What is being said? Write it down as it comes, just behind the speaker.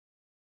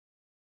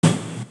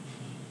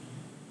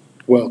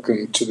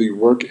Welcome to the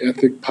Work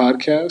Ethic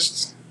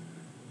Podcast.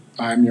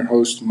 I'm your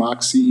host,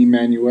 Moxie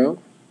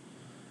Emmanuel,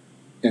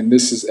 and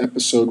this is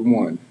episode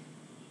 1.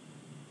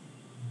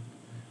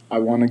 I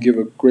want to give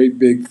a great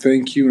big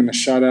thank you and a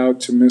shout out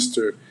to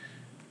Mr.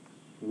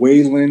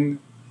 Waylon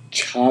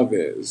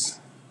Chavez.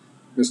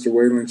 Mr.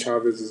 Waylon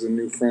Chavez is a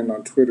new friend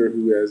on Twitter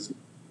who has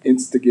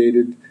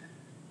instigated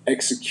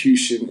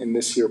execution in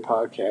this here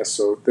podcast.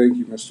 So thank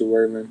you, Mr.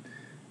 Waylon.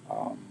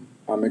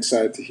 I'm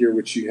excited to hear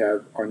what you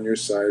have on your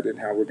side and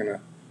how we're going to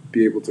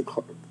be able to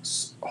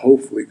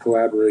hopefully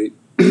collaborate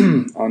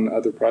on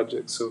other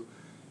projects. So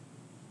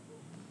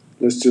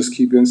let's just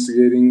keep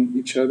instigating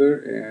each other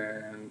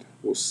and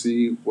we'll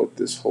see what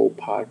this whole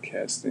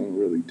podcast thing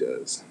really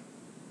does.